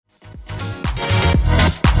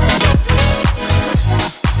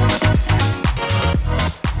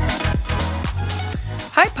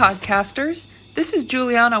podcasters. This is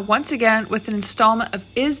Juliana once again with an installment of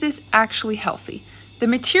Is This Actually Healthy? The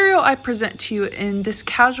material I present to you in this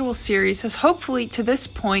casual series has hopefully to this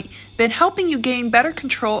point been helping you gain better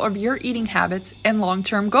control of your eating habits and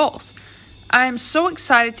long-term goals. I am so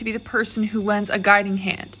excited to be the person who lends a guiding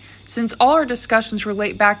hand, since all our discussions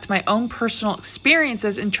relate back to my own personal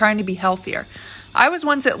experiences in trying to be healthier. I was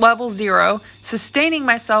once at level 0, sustaining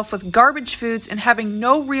myself with garbage foods and having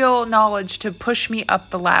no real knowledge to push me up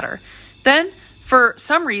the ladder. Then, for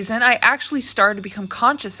some reason, I actually started to become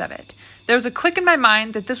conscious of it. There was a click in my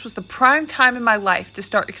mind that this was the prime time in my life to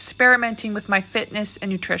start experimenting with my fitness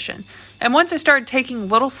and nutrition. And once I started taking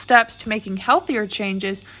little steps to making healthier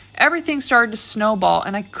changes, everything started to snowball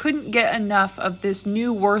and I couldn't get enough of this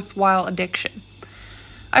new worthwhile addiction.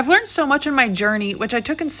 I've learned so much on my journey, which I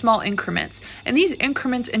took in small increments, and these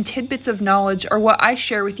increments and tidbits of knowledge are what I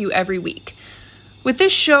share with you every week. With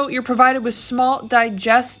this show, you're provided with small,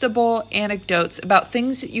 digestible anecdotes about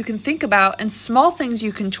things that you can think about and small things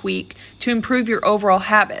you can tweak to improve your overall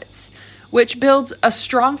habits, which builds a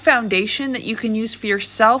strong foundation that you can use for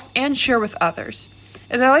yourself and share with others.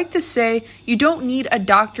 As I like to say, you don't need a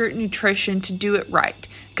doctorate in nutrition to do it right,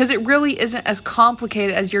 because it really isn't as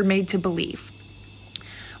complicated as you're made to believe.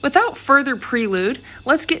 Without further prelude,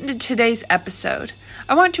 let's get into today's episode.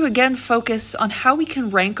 I want to again focus on how we can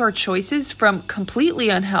rank our choices from completely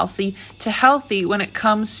unhealthy to healthy when it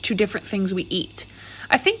comes to different things we eat.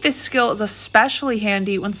 I think this skill is especially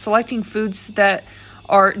handy when selecting foods that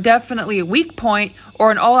are definitely a weak point or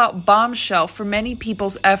an all-out bombshell for many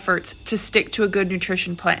people's efforts to stick to a good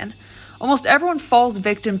nutrition plan. Almost everyone falls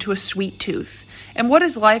victim to a sweet tooth. And what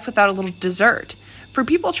is life without a little dessert? For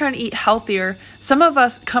people trying to eat healthier, some of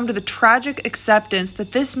us come to the tragic acceptance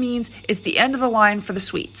that this means it's the end of the line for the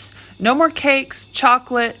sweets. No more cakes,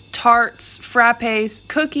 chocolate, tarts, frappes,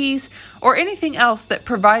 cookies, or anything else that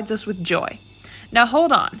provides us with joy. Now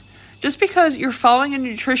hold on. Just because you're following a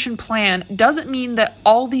nutrition plan doesn't mean that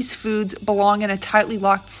all these foods belong in a tightly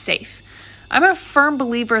locked safe. I'm a firm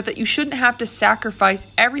believer that you shouldn't have to sacrifice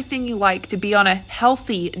everything you like to be on a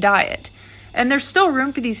healthy diet. And there's still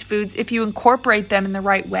room for these foods if you incorporate them in the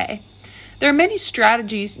right way. There are many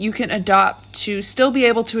strategies you can adopt to still be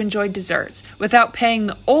able to enjoy desserts without paying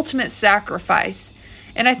the ultimate sacrifice,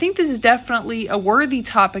 and I think this is definitely a worthy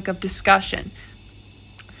topic of discussion.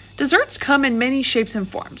 Desserts come in many shapes and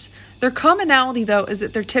forms. Their commonality, though, is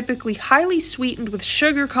that they're typically highly sweetened with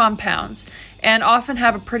sugar compounds and often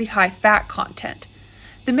have a pretty high fat content.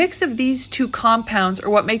 The mix of these two compounds are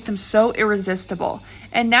what make them so irresistible,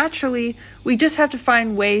 and naturally, we just have to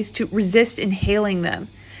find ways to resist inhaling them.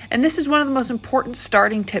 And this is one of the most important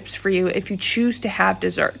starting tips for you if you choose to have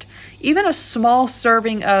dessert. Even a small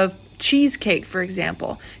serving of cheesecake, for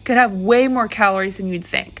example, could have way more calories than you'd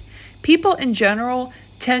think. People in general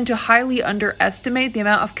tend to highly underestimate the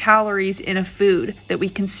amount of calories in a food that we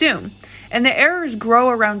consume. And the errors grow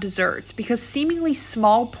around desserts because seemingly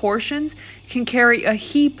small portions can carry a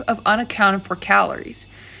heap of unaccounted for calories.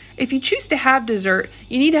 If you choose to have dessert,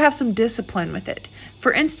 you need to have some discipline with it.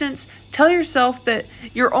 For instance, tell yourself that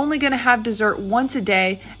you're only going to have dessert once a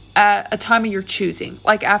day at a time of your choosing,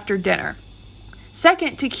 like after dinner.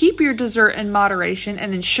 Second, to keep your dessert in moderation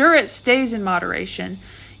and ensure it stays in moderation,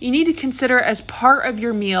 you need to consider it as part of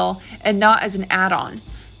your meal and not as an add-on.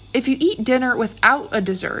 If you eat dinner without a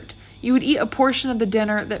dessert, you would eat a portion of the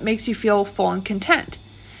dinner that makes you feel full and content.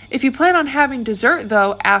 If you plan on having dessert,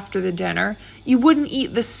 though, after the dinner, you wouldn't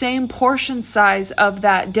eat the same portion size of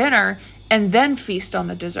that dinner and then feast on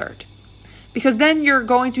the dessert. Because then you're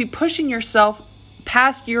going to be pushing yourself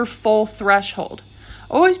past your full threshold.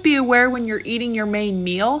 Always be aware when you're eating your main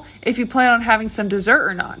meal if you plan on having some dessert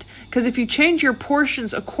or not. Because if you change your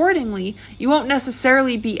portions accordingly, you won't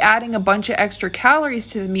necessarily be adding a bunch of extra calories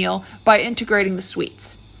to the meal by integrating the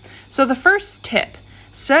sweets. So the first tip,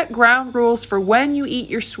 set ground rules for when you eat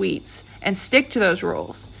your sweets and stick to those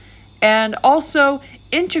rules. And also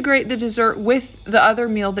integrate the dessert with the other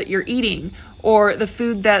meal that you're eating or the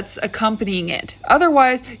food that's accompanying it.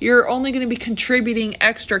 Otherwise, you're only going to be contributing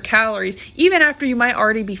extra calories even after you might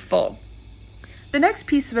already be full. The next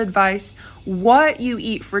piece of advice, what you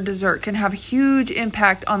eat for dessert can have a huge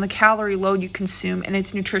impact on the calorie load you consume and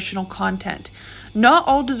its nutritional content. Not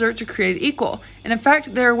all desserts are created equal, and in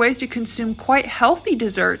fact, there are ways to consume quite healthy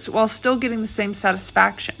desserts while still getting the same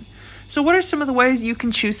satisfaction. So what are some of the ways you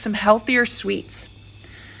can choose some healthier sweets?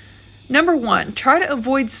 Number 1, try to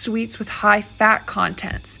avoid sweets with high fat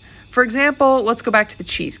contents. For example, let's go back to the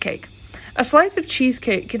cheesecake. A slice of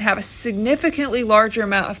cheesecake can have a significantly larger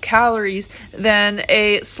amount of calories than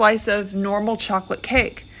a slice of normal chocolate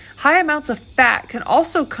cake. High amounts of fat can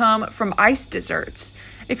also come from iced desserts.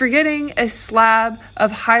 If you're getting a slab of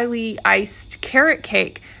highly iced carrot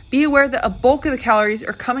cake, be aware that a bulk of the calories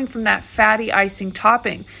are coming from that fatty icing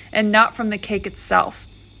topping and not from the cake itself.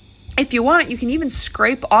 If you want, you can even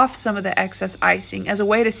scrape off some of the excess icing as a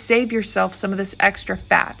way to save yourself some of this extra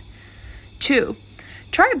fat. 2,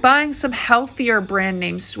 try buying some healthier brand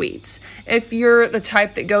name sweets if you're the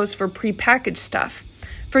type that goes for prepackaged stuff.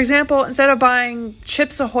 For example, instead of buying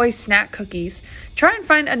Chips Ahoy snack cookies, try and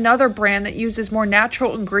find another brand that uses more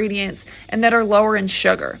natural ingredients and that are lower in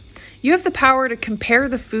sugar. You have the power to compare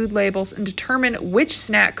the food labels and determine which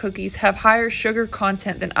snack cookies have higher sugar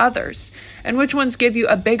content than others, and which ones give you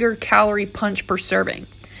a bigger calorie punch per serving.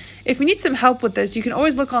 If you need some help with this, you can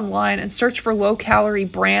always look online and search for low-calorie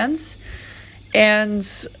brands, and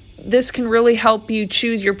this can really help you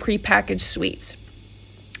choose your prepackaged sweets.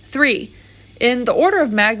 3, in the order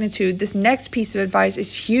of magnitude, this next piece of advice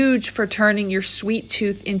is huge for turning your sweet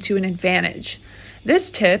tooth into an advantage.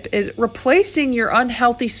 This tip is replacing your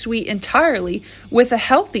unhealthy sweet entirely with a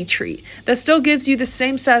healthy treat that still gives you the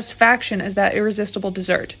same satisfaction as that irresistible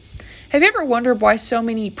dessert. Have you ever wondered why so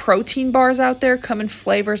many protein bars out there come in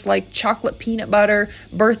flavors like chocolate peanut butter,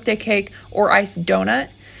 birthday cake, or iced donut?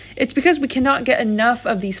 It's because we cannot get enough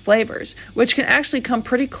of these flavors, which can actually come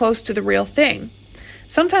pretty close to the real thing.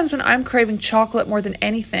 Sometimes when I'm craving chocolate more than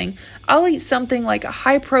anything, I'll eat something like a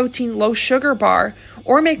high-protein, low-sugar bar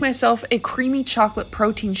or make myself a creamy chocolate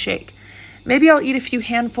protein shake. Maybe I'll eat a few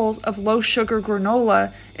handfuls of low-sugar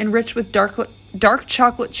granola enriched with dark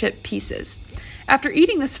chocolate chip pieces. After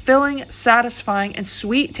eating this filling, satisfying, and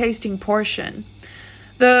sweet-tasting portion,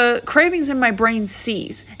 the cravings in my brain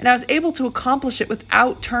cease, and I was able to accomplish it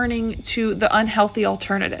without turning to the unhealthy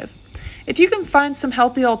alternative. If you can find some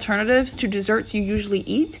healthy alternatives to desserts you usually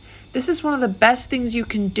eat, this is one of the best things you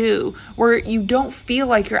can do where you don't feel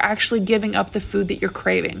like you're actually giving up the food that you're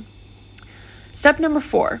craving. Step number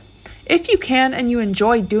 4. If you can and you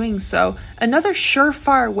enjoy doing so, another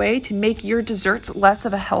surefire way to make your desserts less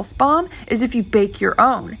of a health bomb is if you bake your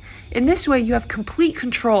own. In this way, you have complete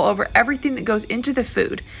control over everything that goes into the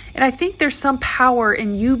food, and I think there's some power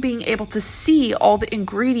in you being able to see all the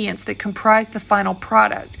ingredients that comprise the final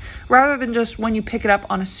product, rather than just when you pick it up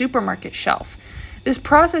on a supermarket shelf. This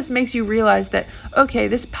process makes you realize that, okay,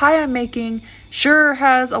 this pie I'm making sure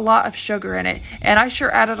has a lot of sugar in it, and I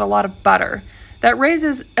sure added a lot of butter. That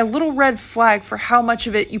raises a little red flag for how much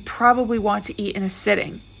of it you probably want to eat in a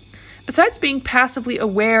sitting. Besides being passively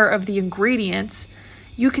aware of the ingredients,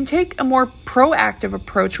 you can take a more proactive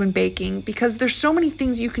approach when baking because there's so many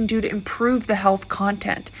things you can do to improve the health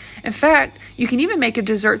content. In fact, you can even make a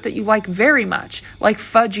dessert that you like very much, like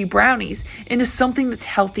fudgy brownies, into something that's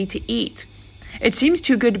healthy to eat. It seems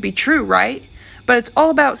too good to be true, right? But it's all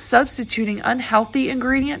about substituting unhealthy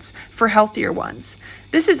ingredients for healthier ones.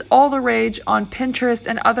 This is all the rage on Pinterest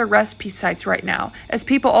and other recipe sites right now, as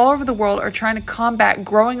people all over the world are trying to combat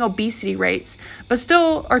growing obesity rates, but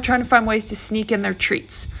still are trying to find ways to sneak in their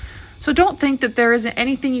treats. So don't think that there isn't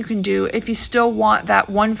anything you can do if you still want that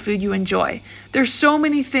one food you enjoy. There's so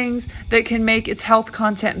many things that can make its health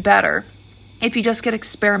content better if you just get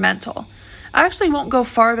experimental. I actually won't go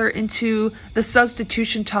farther into the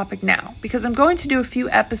substitution topic now because I'm going to do a few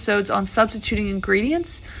episodes on substituting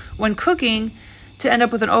ingredients when cooking to end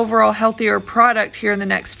up with an overall healthier product here in the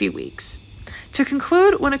next few weeks. To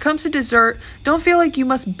conclude, when it comes to dessert, don't feel like you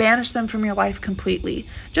must banish them from your life completely.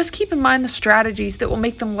 Just keep in mind the strategies that will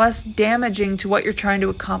make them less damaging to what you're trying to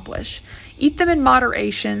accomplish. Eat them in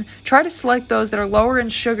moderation, try to select those that are lower in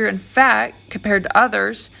sugar and fat compared to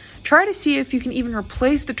others. Try to see if you can even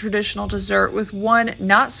replace the traditional dessert with one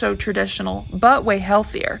not so traditional, but way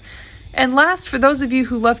healthier. And last, for those of you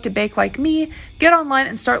who love to bake like me, get online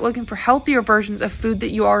and start looking for healthier versions of food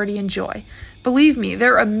that you already enjoy. Believe me,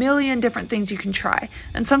 there are a million different things you can try,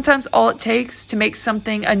 and sometimes all it takes to make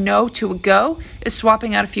something a no to a go is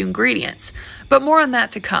swapping out a few ingredients. But more on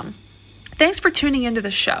that to come. Thanks for tuning into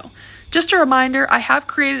the show. Just a reminder, I have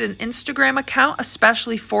created an Instagram account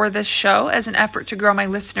especially for this show as an effort to grow my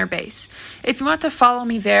listener base. If you want to follow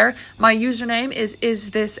me there, my username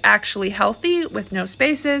is this actually healthy with no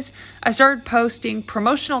spaces. I started posting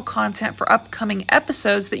promotional content for upcoming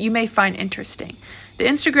episodes that you may find interesting. The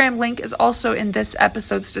Instagram link is also in this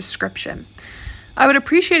episode's description. I would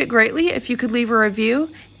appreciate it greatly if you could leave a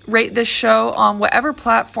review, rate this show on whatever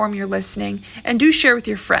platform you're listening, and do share with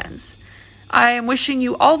your friends. I am wishing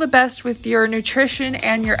you all the best with your nutrition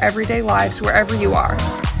and your everyday lives wherever you are.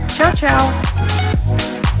 Ciao, ciao.